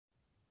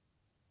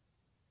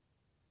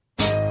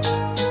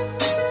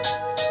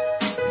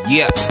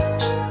Yeah.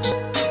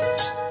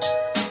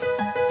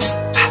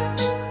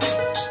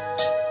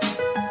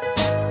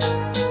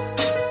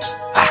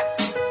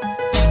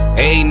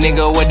 Hey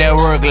nigga, what that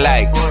work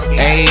like?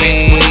 Hey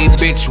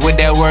bitch, what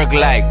that work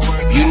like?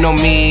 You know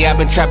me, I've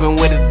been trapping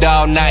with it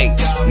all night.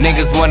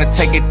 Niggas wanna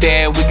take it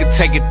there, we can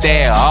take it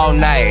there all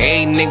night.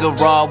 Hey nigga,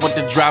 raw with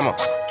the drama.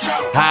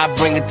 I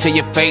bring it to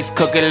your face,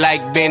 cook it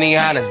like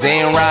Benihana's.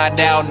 Then ride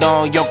out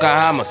on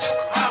Yokohamas.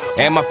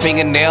 And my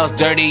fingernails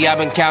dirty, I've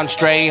been counting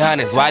straight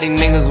hundreds. Why these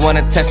niggas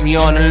wanna test me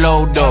on the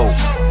low though?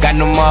 Got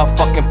no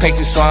motherfucking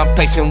patience, so I'm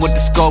patient with the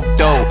scope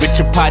though. Bitch,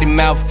 your potty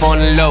mouth on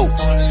the low.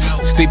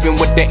 Sleeping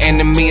with the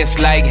enemy, it's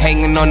like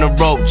hanging on the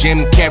rope. Jim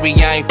Carrey,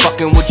 I ain't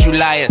fucking with you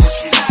liars.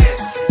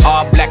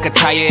 All black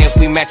attire, if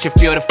we match it,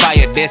 feel the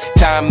fire. This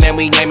time, man,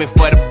 we aiming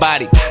for the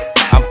body.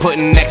 I'm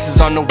putting X's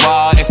on the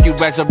wall, if you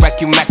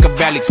resurrect, you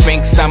Machiavelli.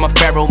 Sphinx, I'm a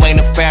pharaoh, ain't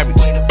a fairy.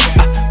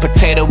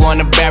 Potato on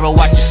the barrel,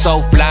 watch your soul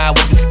fly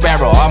with the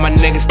sparrow. All my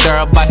niggas stir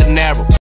up by the narrow.